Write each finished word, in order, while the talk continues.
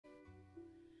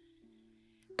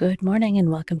Good morning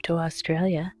and welcome to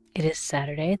Australia. It is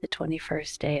Saturday, the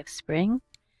 21st day of spring,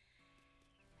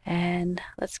 and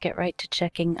let's get right to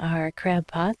checking our crab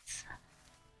pots.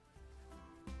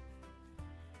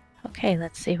 Okay,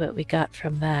 let's see what we got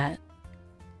from that.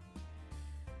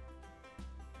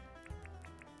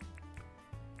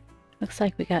 Looks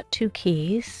like we got 2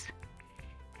 keys,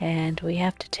 and we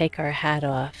have to take our hat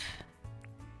off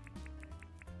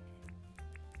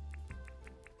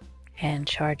and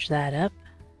charge that up.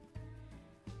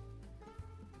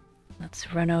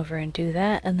 Let's run over and do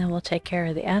that, and then we'll take care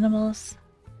of the animals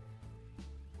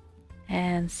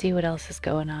and see what else is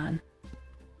going on.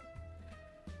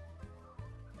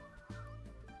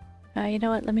 You know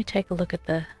what? Let me take a look at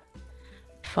the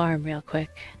farm real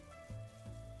quick.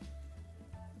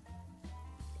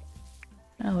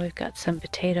 Oh, we've got some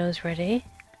potatoes ready.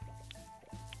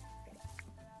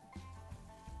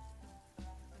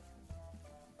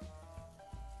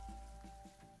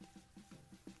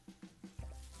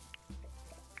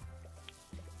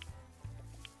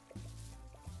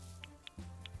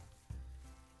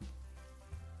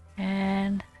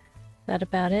 And is that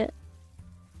about it?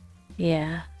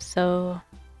 Yeah, so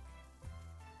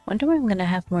wonder when I'm gonna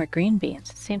have more green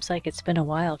beans. It seems like it's been a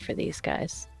while for these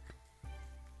guys.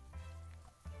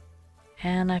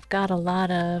 And I've got a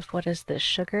lot of, what is this,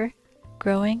 sugar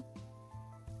growing?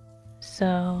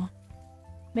 So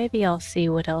maybe I'll see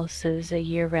what else is a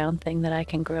year-round thing that I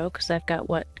can grow, because I've got,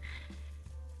 what,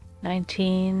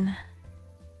 19,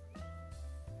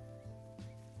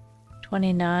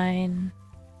 29,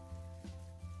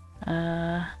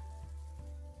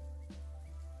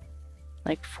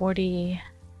 like 40,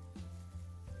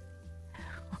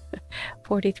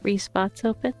 43 spots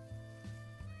open.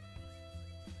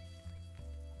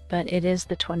 But it is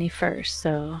the 21st,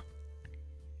 so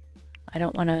I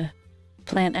don't want to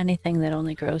plant anything that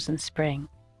only grows in spring.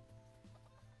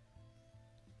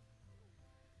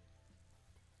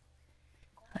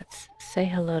 Let's say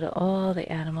hello to all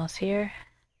the animals here.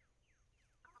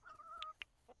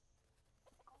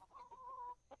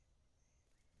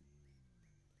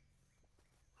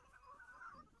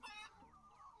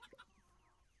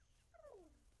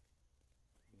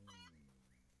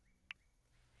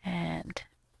 And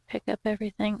pick up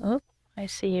everything. Oop, I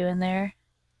see you in there.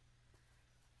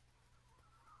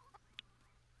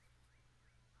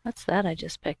 What's that I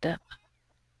just picked up?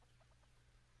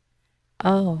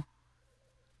 Oh,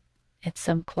 it's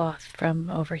some cloth from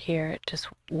over here. It just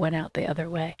went out the other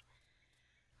way.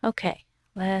 Okay,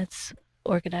 let's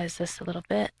organize this a little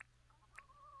bit.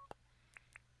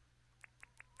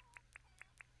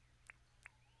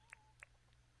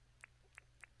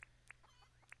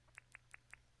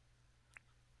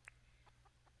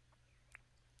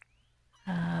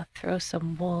 Throw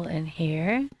some wool in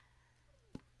here.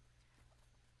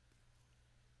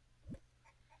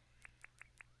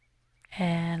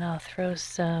 And I'll throw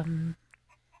some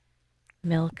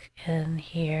milk in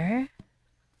here.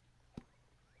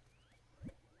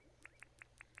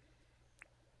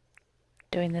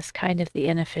 Doing this kind of the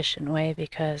inefficient way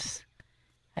because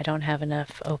I don't have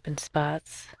enough open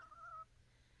spots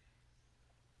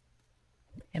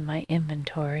in my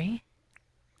inventory.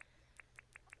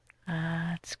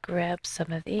 Let's grab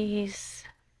some of these.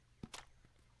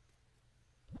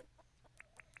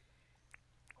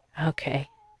 Okay,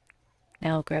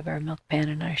 now we'll grab our milk pan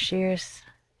and our shears.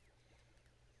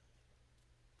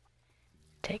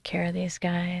 Take care of these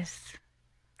guys.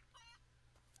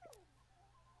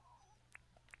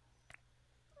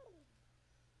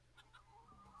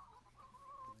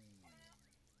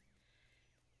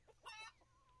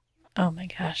 Oh my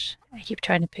gosh, I keep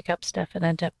trying to pick up stuff and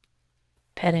end up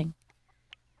petting.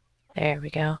 There we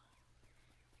go.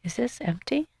 Is this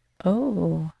empty?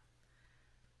 Oh,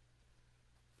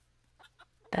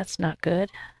 that's not good.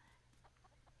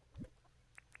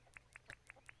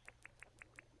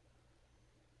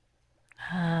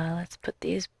 Let's put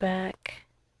these back.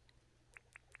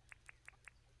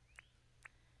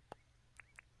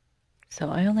 So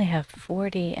I only have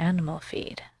 40 animal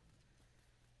feed.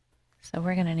 So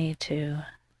we're gonna need to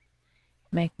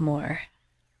make more.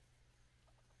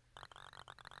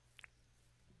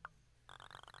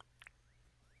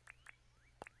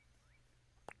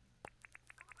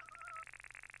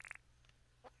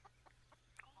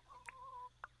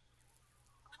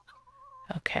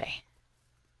 Okay.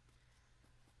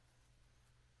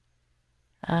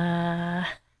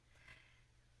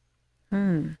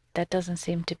 That doesn't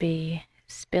seem to be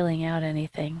spilling out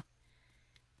anything.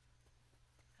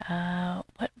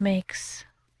 What makes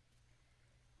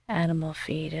animal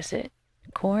feed? Is it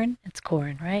corn? It's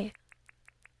corn, right?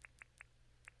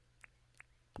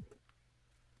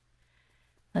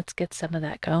 let's get some of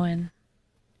that going.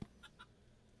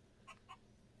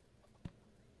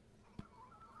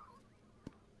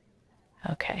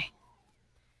 Okay.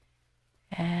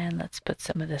 And let's put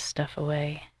some of this stuff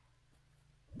away.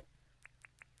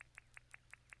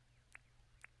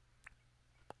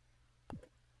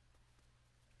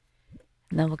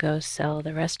 And then we'll go sell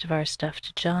the rest of our stuff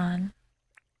to John.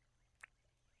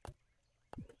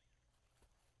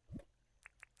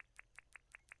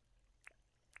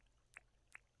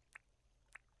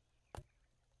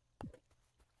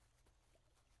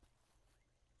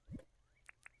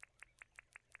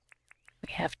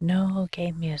 We have no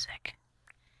game music.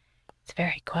 It's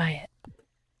very quiet.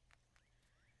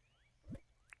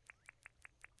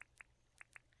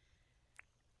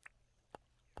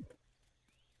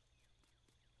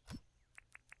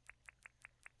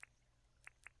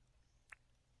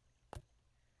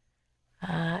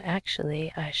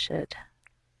 Actually, I should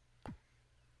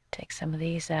take some of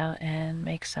these out and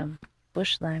make some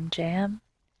bush lime jam.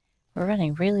 We're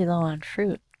running really low on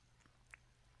fruit.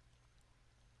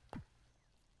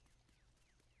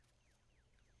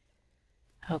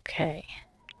 Okay.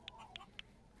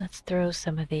 Let's throw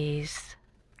some of these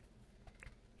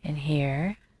in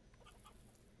here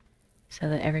so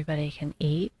that everybody can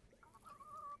eat.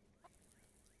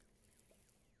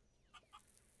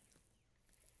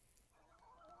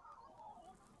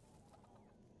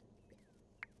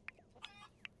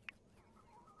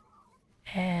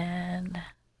 And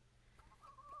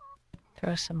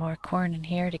throw some more corn in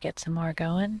here to get some more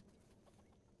going.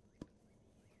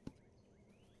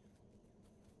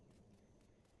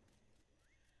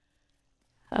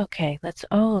 Okay, let's,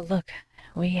 oh, look,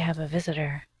 we have a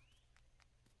visitor.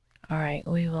 All right,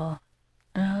 we will,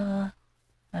 let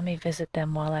me visit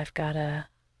them while I've got a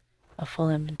full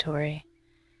inventory.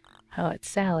 Oh, it's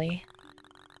Sally.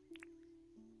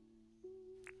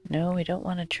 No, we don't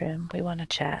want to trim, we want to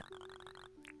chat.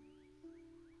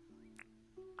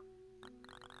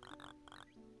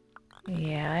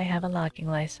 Yeah, I have a logging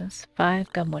license.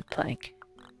 5 gumwood plank.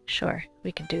 Sure,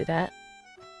 we can do that.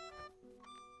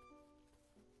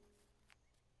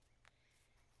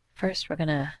 First, we're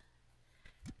gonna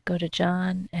go to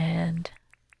John and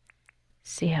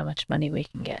see how much money we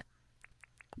can get.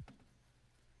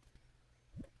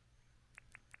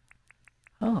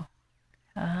 Oh,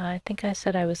 I think I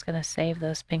said I was gonna save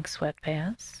those pink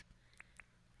sweatpants.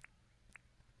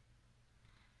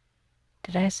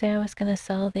 Did I say I was gonna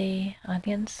sell the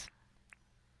onions?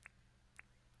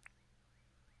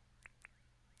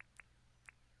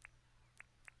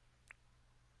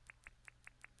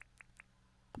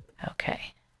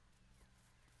 Okay.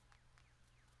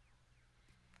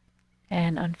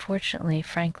 And unfortunately,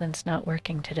 Franklin's not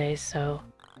working today, so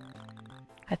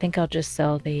I think I'll just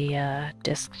sell the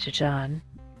disc to John.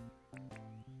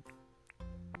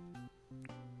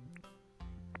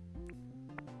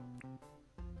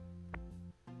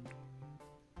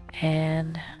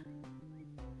 And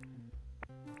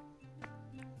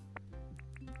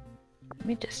let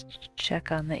me just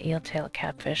check on the eeltail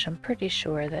catfish. I'm pretty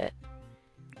sure that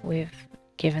we've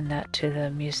given that to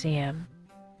the museum.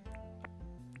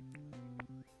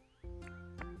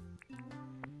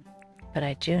 But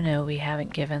I do know we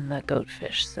haven't given the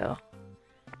goatfish, so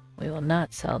we will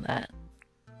not sell that.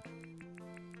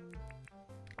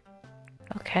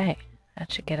 Okay,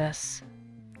 that should get us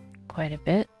quite a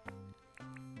bit.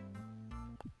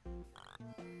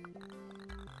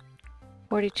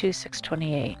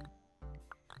 42,628.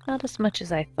 Not as much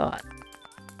as I thought.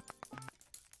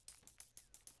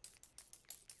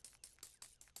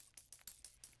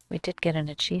 We did get an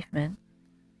achievement.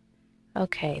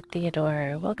 Okay,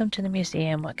 Theodore, welcome to the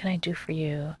museum. What can I do for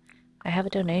you? I have a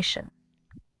donation.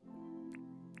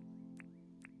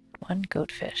 1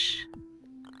 goatfish.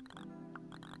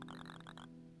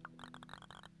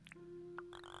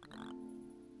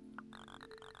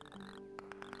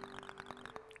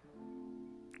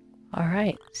 All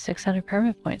right, 600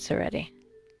 permit points already.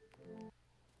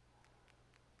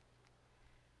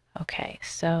 Okay,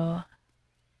 so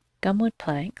gumwood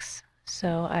planks.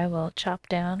 So I will chop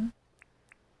down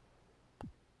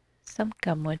some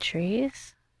gumwood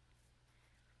trees.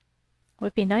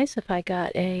 Would be nice if I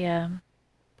got a,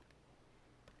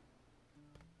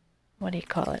 what do you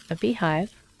call it? A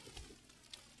beehive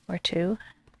or 2.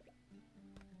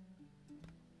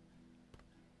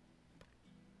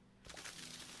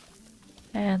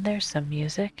 And there's some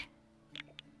music.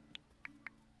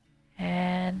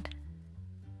 And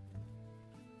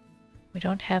we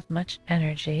don't have much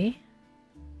energy.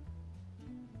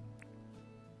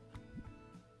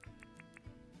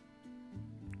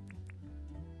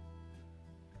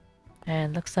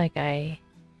 And looks like I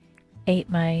ate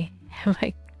my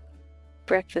my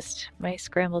breakfast, my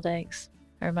scrambled eggs,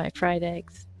 or my fried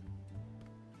eggs.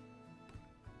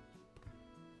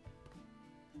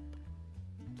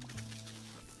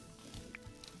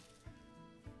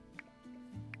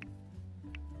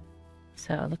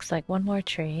 So it looks like one more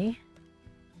tree.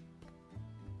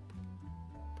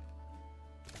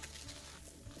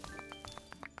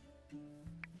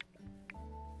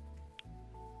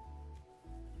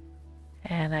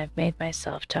 And I've made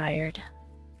myself tired.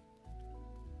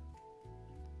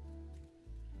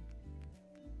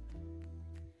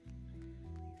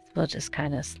 So we'll just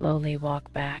kind of slowly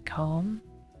walk back home,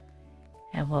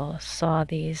 and we'll saw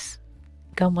these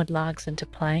gumwood logs into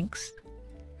planks,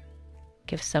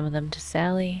 give some of them to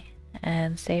Sally,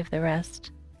 and save the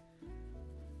rest.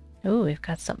 Ooh, we've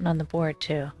got something on the board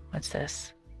too. What's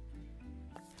this?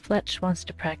 Fletch wants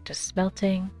to practice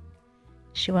smelting.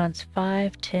 She wants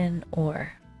 5 tin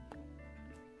ore.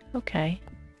 Okay.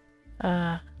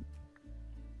 Have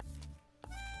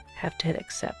to hit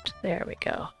accept. There we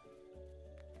go.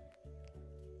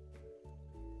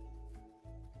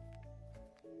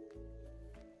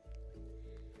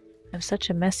 I'm such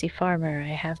a messy farmer. I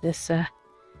have this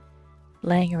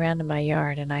laying around in my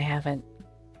yard and I haven't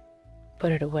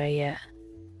put it away yet.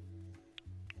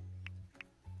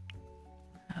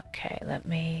 Okay, let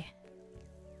me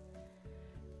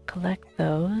collect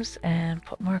those and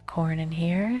put more corn in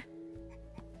here.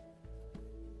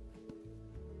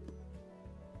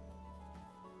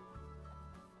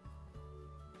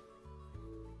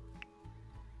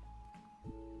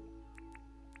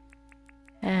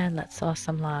 And let's saw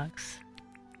some logs.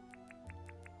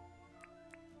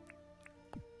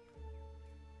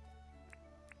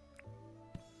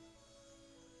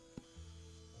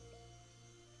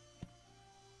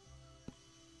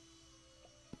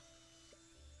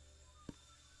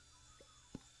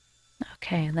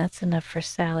 Okay, and that's enough for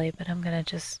Sally, but I'm gonna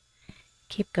just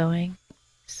keep going.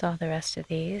 Saw the rest of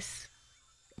these.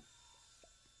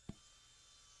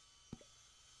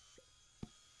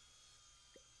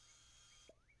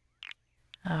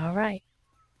 All right.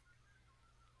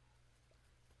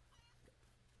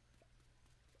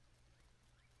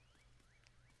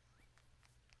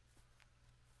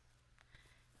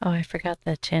 Oh, I forgot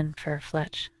the tin for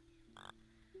Fletch.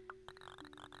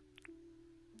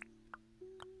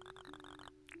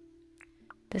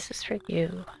 This is for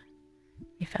you.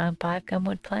 You found 5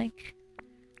 gumwood plank?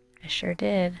 I sure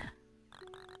did.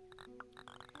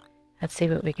 Let's see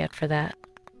what we get for that.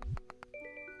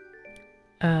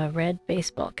 A red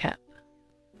baseball cap.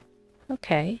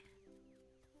 Okay.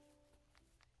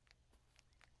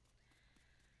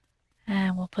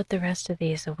 And we'll put the rest of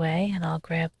these away, and I'll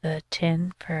grab the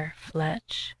tin for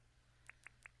Fletch.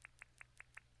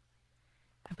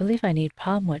 I believe I need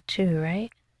palm wood too,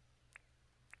 right?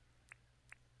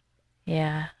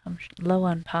 Yeah, I'm low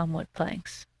on palm wood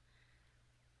planks.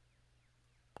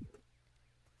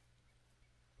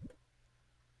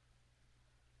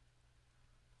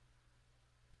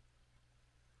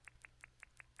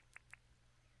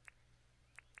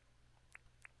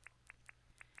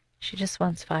 She just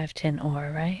wants 5 tin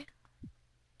ore, right?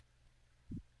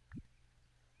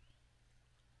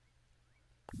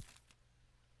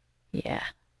 Yeah.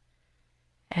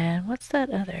 And what's that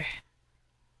other?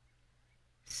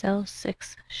 Sell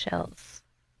 6 shells.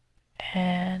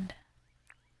 And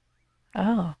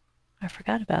oh, I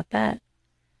forgot about that.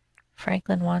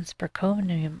 Franklin wants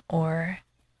zirconium ore.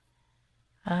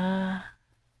 Yeah,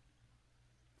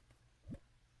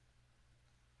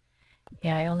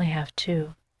 I only have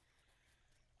 2.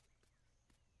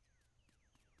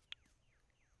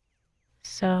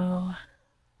 So,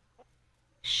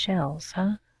 shells,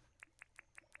 huh?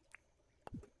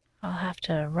 I'll have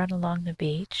to run along the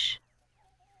beach.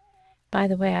 By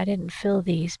the way, I didn't fill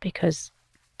these because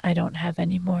I don't have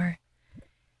any more.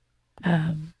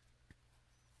 I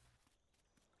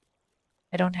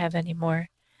don't have any more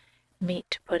meat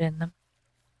to put in them.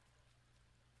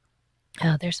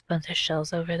 Oh, there's a bunch of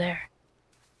shells over there.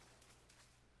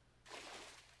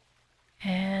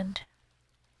 And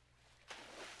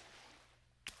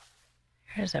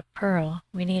here's a pearl.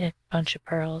 We need a bunch of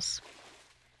pearls.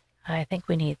 I think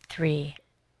we need 3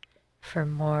 for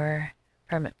more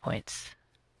permit points.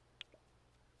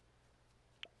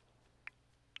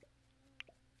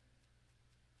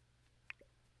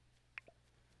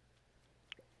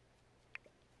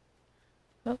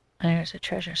 Oh, there's a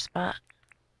treasure spot.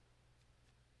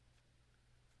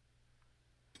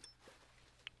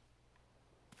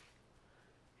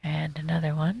 And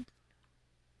another one.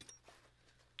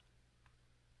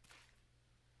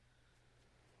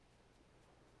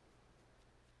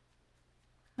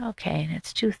 Okay, and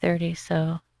it's 2:30,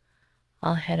 so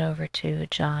I'll head over to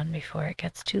John before it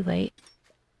gets too late.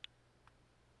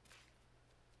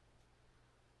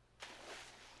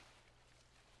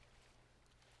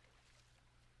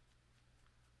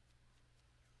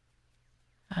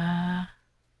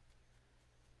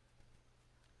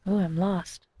 Oh, I'm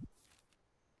lost.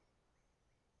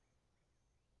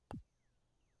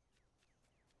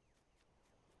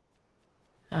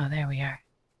 Oh, there we are.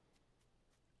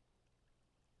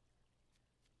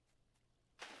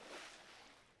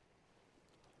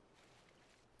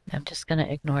 I'm just going to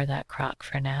ignore that croc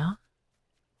for now.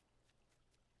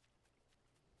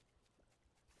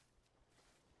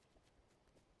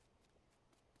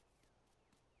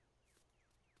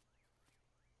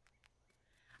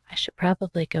 I should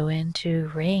probably go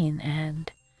into Rain and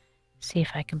see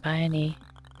if I can buy any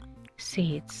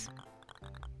seeds.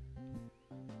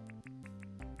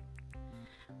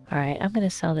 Alright, I'm going to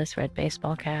sell this red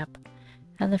baseball cap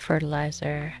and the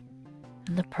fertilizer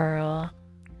and the pearl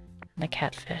and the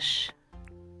catfish.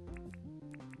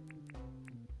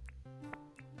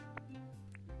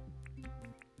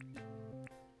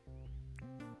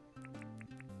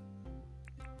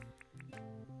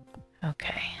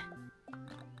 Okay.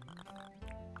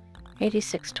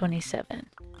 86.27.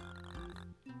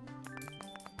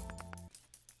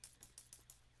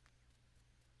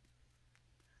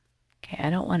 Okay,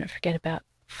 I don't want to forget about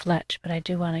Fletch, but I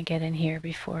do want to get in here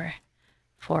before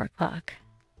 4 o'clock.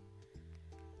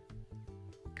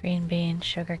 Green bean,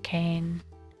 sugar cane,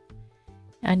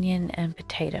 onion, and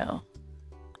potato.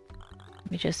 Let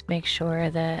me just make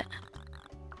sure that,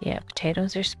 yeah,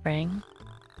 potatoes are spring.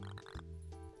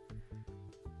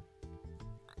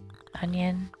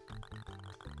 Onion,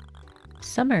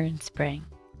 summer and spring.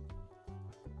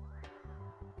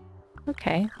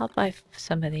 Okay, I'll buy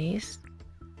some of these.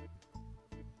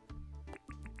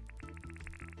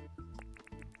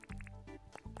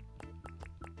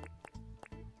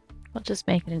 We'll just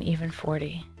make it an even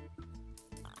 40.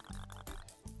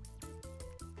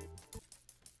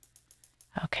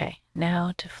 Okay,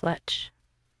 now to Fletch.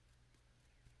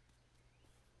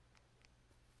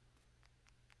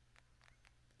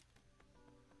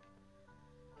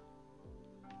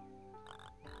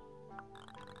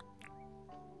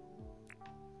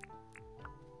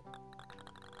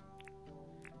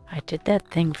 I did that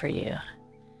thing for you.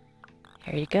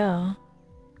 Here you go.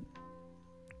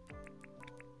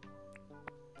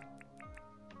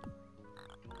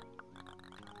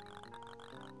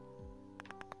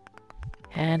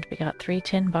 And we got 3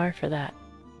 tin bar for that.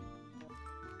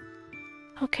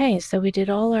 Okay, so we did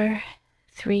all our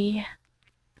 3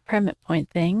 permit point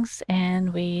things,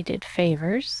 and we did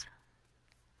favors.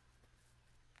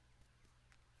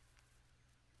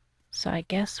 So I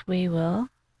guess we will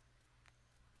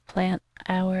plant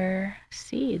our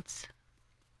seeds.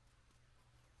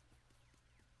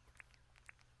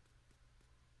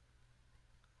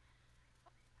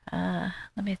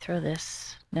 Let me throw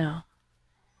this. No.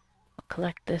 We'll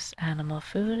collect this animal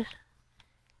food,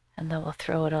 and then we'll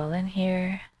throw it all in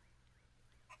here.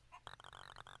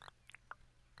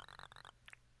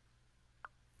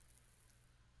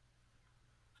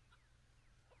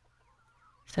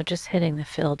 So just hitting the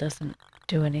fill doesn't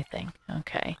do anything.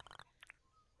 Okay.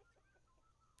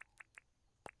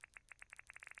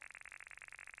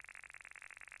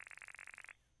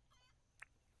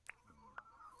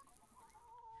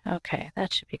 Okay,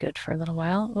 that should be good for a little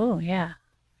while. Oh, yeah.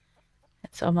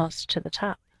 It's almost to the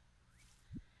top.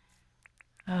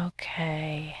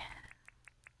 Okay.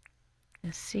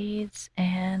 The seeds,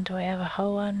 and do I have a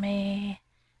hoe on me?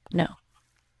 No.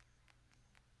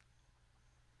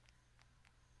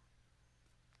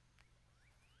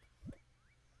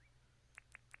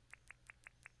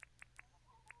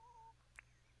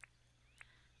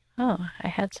 Oh, I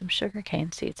had some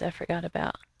sugarcane seeds I forgot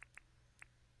about.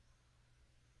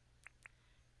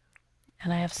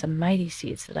 And I have some mighty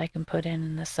seeds that I can put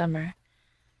in the summer.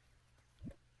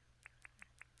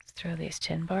 Let's throw these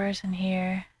tin bars in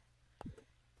here.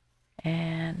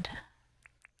 And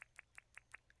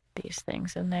these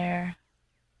things in there.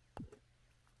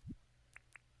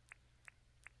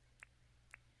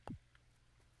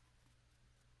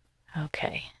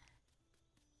 Okay.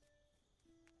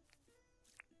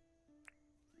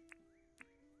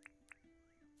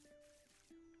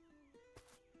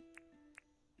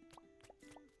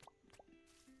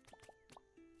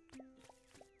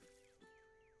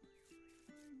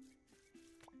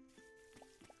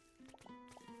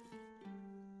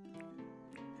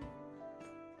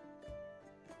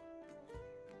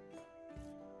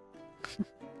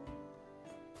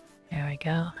 There we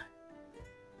go.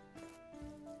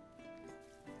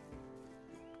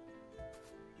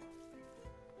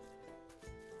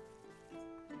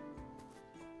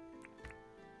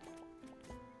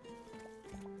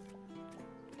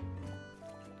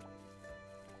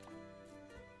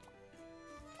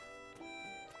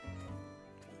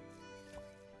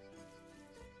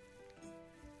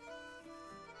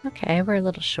 Okay, we're a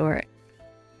little short.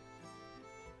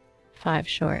 5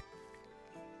 short.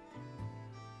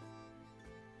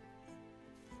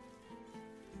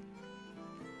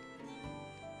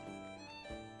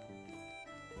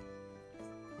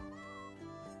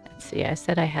 Let's see, I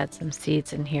said I had some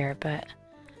seeds in here, but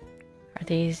are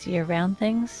these year-round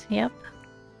things? Yep.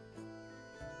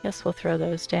 Guess we'll throw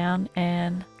those down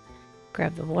and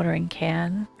grab the watering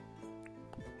can.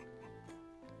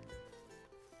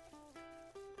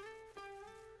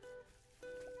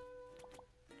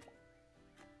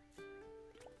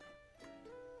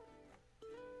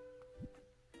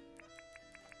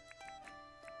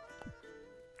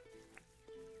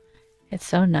 It's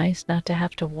so nice not to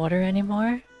have to water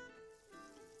anymore.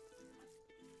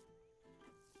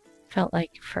 Felt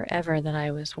like forever that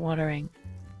I was watering.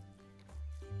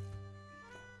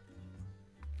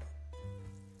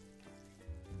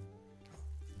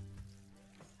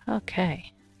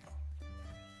 Okay.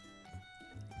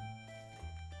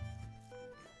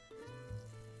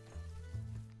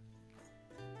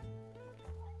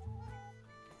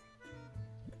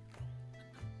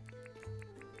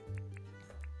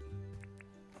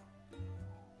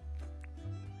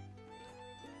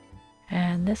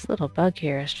 And this little bug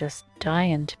here is just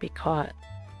dying to be caught.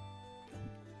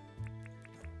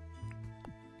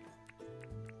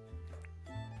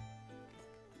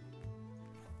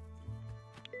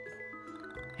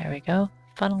 There we go.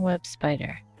 Funnel web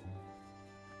spider.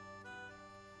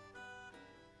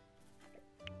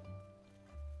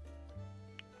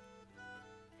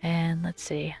 And let's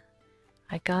see.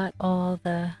 I got all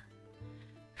the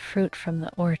fruit from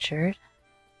the orchard.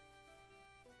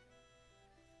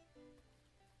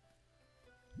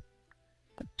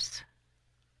 Oops.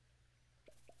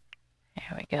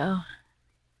 There we go.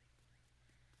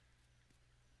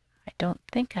 I don't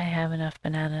think I have enough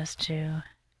bananas to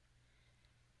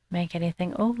make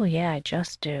anything. Oh, yeah, I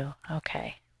just do.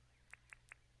 Okay.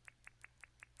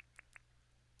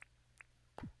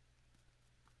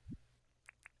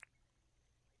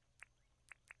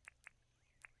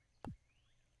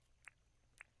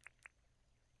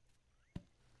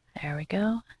 There we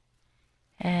go.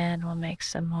 And we'll make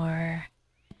some more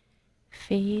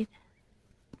feed.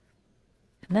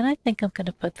 And then I think I'm going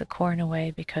to put the corn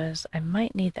away because I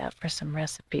might need that for some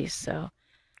recipes, so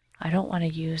I don't want to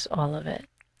use all of it.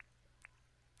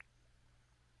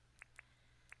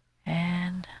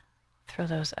 And throw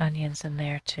those onions in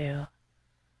there too.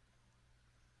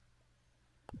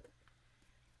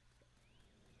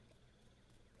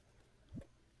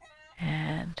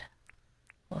 And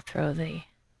we'll throw the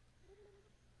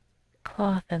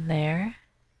cloth in there.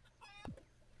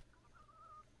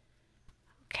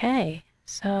 Okay,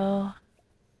 so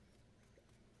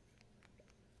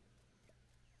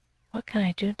what can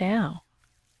I do now?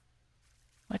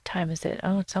 What time is it?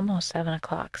 Oh, it's almost 7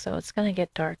 o'clock, so it's going to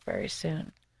get dark very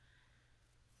soon.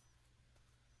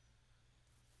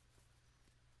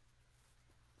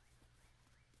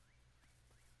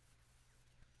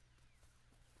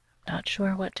 Not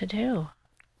sure what to do.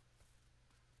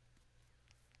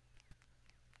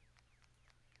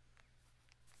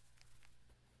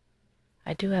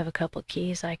 I do have a couple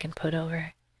keys I can put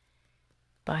over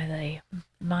by the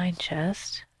mine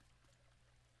chest.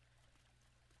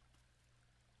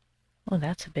 Oh,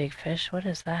 that's a big fish. What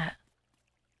is that?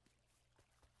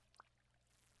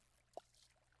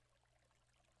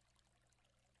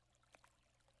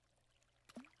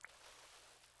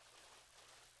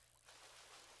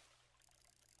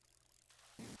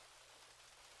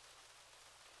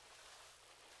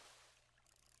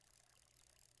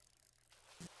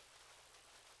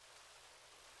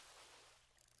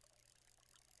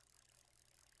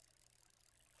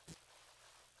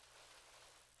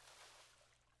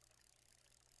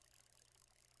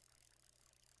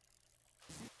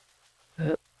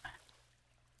 Oop.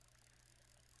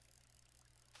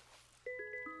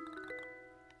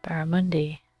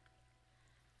 Barramundi.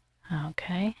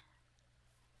 Okay.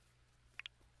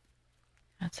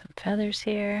 Got some feathers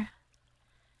here.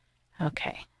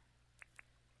 Okay.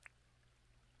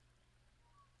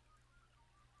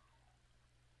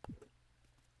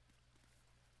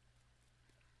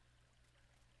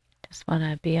 Just want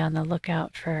to be on the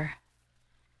lookout for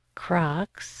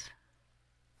Crocs.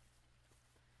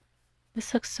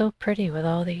 This looks so pretty with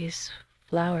all these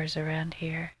flowers around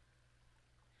here.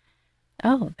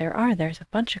 Oh, there's a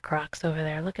bunch of Crocs over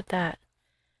there. Look at that.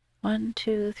 1,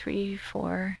 2, 3,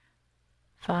 4,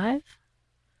 5.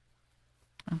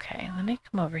 Okay, let me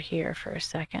come over here for a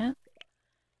second.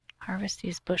 Harvest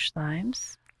these bush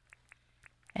limes.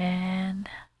 And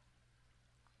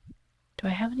do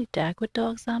I have any dagwood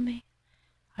dogs on me?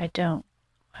 I don't.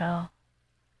 Well,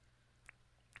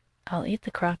 I'll eat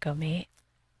the croco meat.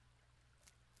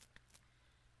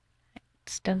 It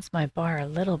extends my bar a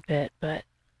little bit, but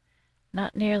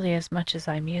not nearly as much as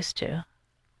I'm used to.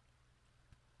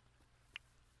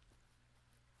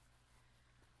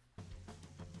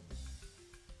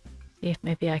 See if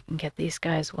maybe I can get these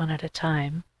guys one at a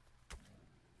time.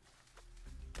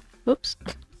 Oops.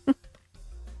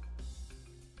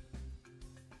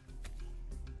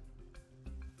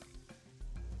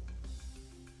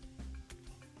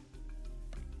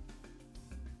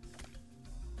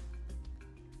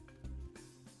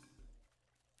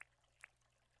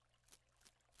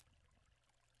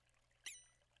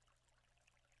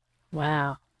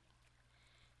 Wow.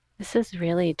 This is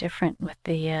really different with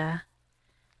the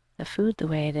food the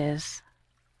way it is.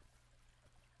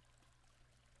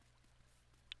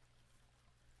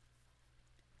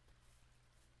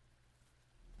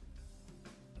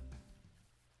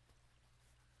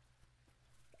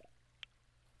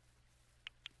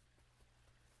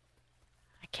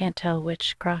 I can't tell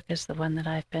which croc is the one that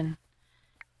I've been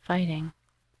fighting.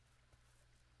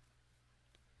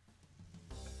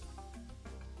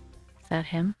 Is that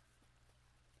him?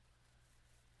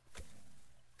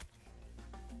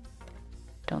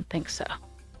 Don't think so.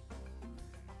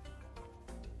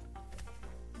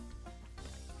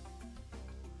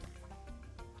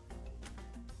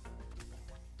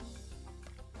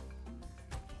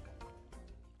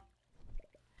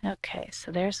 Okay,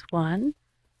 so there's one.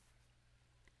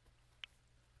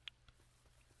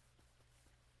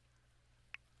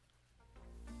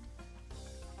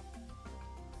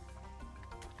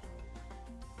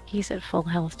 He's at full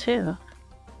health too.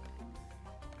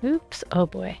 Oops, oh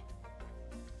boy.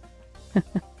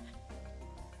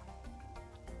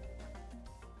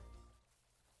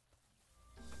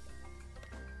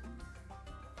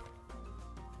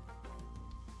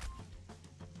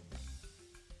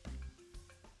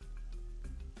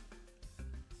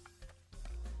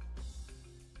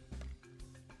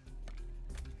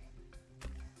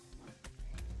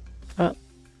 Oh.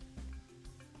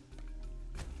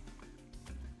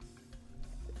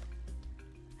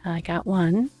 I got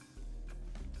one.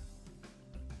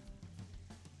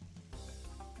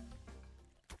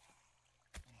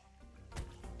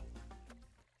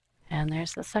 And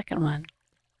there's the second one.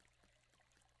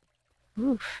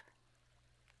 Oof.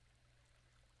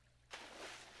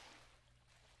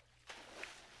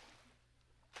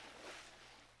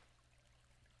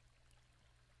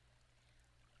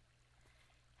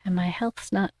 And my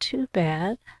health's not too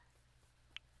bad.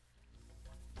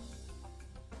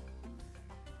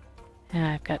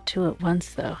 Yeah, I've got two at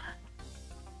once though.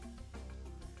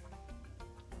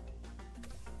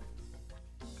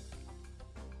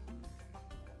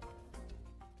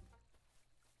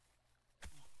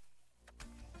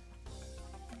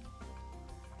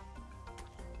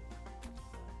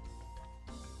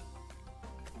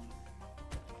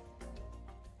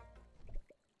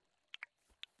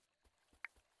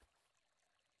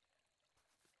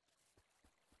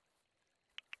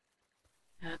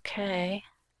 Okay.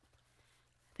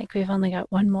 I think we've only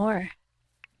got one more.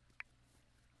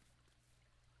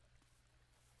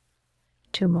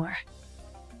 Two more.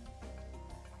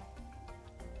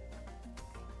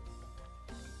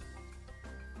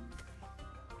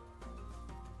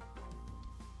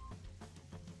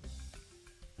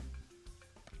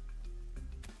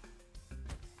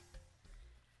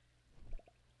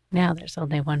 Now there's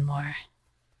only one more.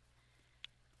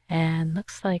 And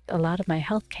looks like a lot of my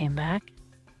health came back.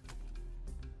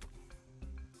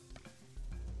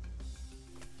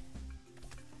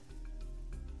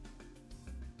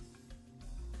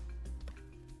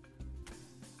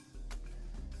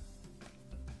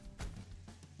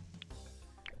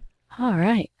 All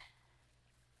right.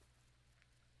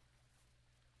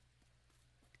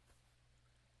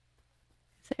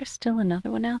 Is there still another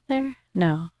one out there?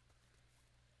 No.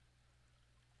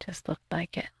 Just looked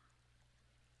like it.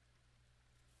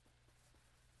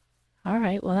 All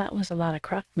right, well that was a lot of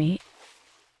croc meat.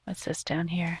 What's this down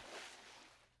here?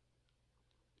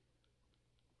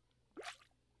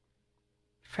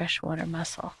 Freshwater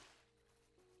mussel.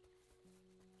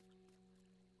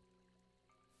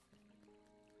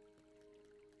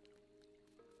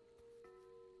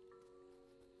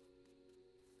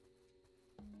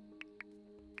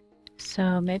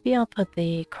 So maybe I'll put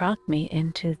the croc meat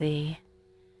into the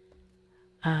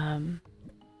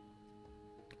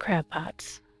crab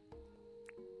pots.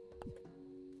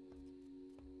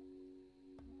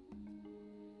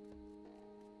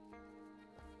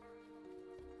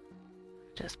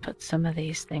 Just put some of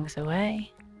these things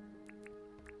away.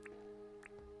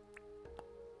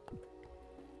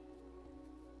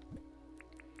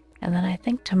 And then I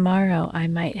think tomorrow I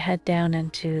might head down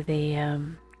into the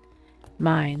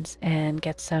mines and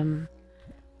get some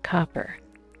copper,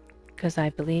 because I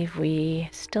believe we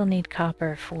still need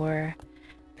copper for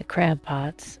the crab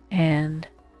pots, and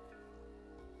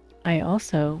I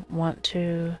also want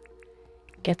to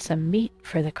get some meat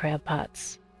for the crab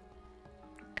pots,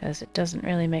 because it doesn't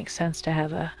really make sense to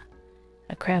have a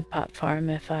crab pot farm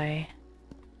if I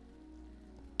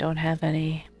don't have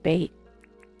any bait.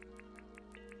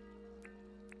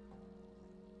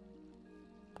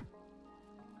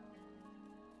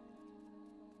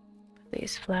 Put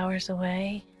these flowers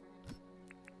away.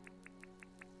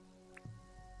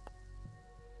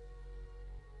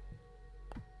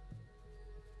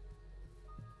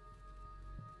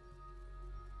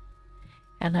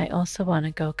 And I also want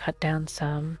to go cut down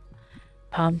some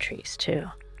palm trees too.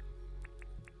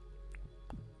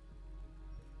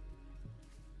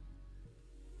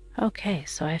 Okay,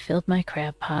 so I filled my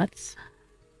crab pots.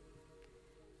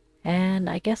 And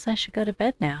I guess I should go to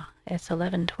bed now. It's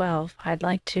 11:12. I'd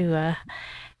like to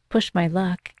push my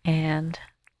luck and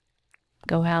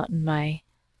go out in my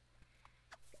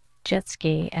jet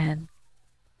ski and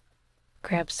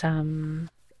grab some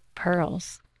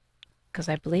pearls. Because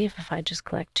I believe if I just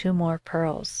collect 2 more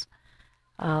pearls,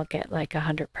 I'll get like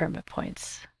 100 permit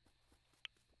points.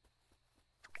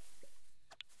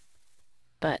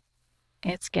 But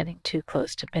it's getting too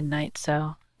close to midnight,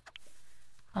 so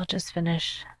I'll just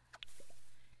finish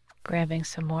grabbing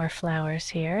some more flowers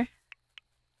here.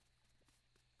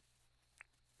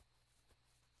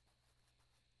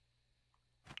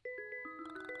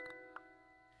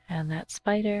 And that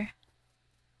spider.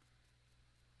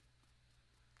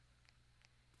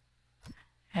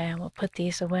 And we'll put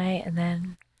these away and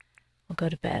then we'll go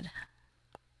to bed.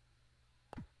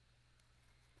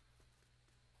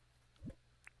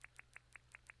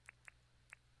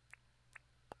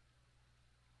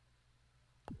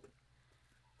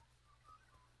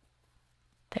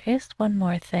 There is one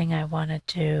more thing I want to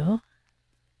do.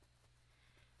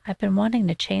 I've been wanting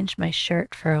to change my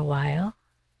shirt for a while.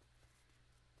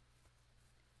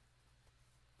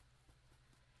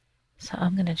 So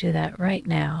I'm going to do that right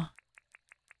now.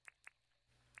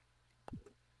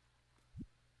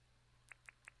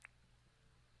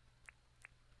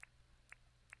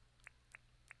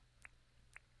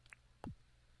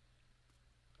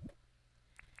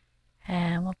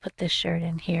 And we'll put this shirt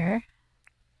in here.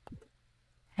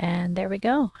 And there we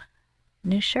go.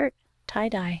 New shirt,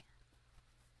 tie-dye.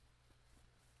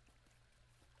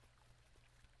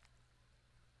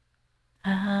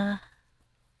 And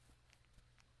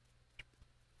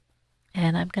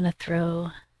I'm going to throw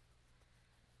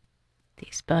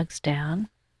these bugs down.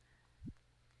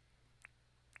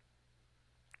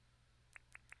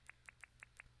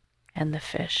 And the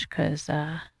fish, because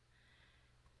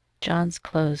John's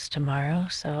closed tomorrow,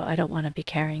 so I don't want to be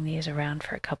carrying these around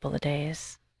for a couple of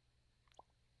days.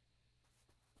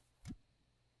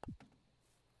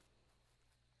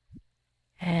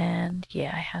 And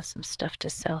yeah, I have some stuff to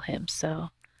sell him, so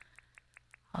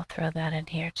I'll throw that in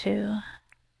here too.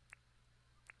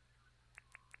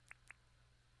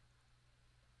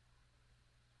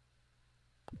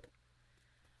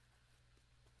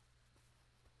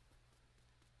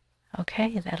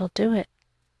 Okay, that'll do it.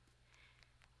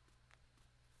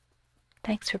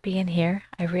 Thanks for being here.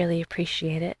 I really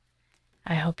appreciate it.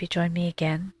 I hope you join me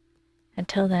again.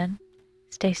 Until then,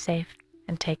 stay safe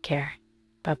and take care.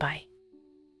 Bye-bye.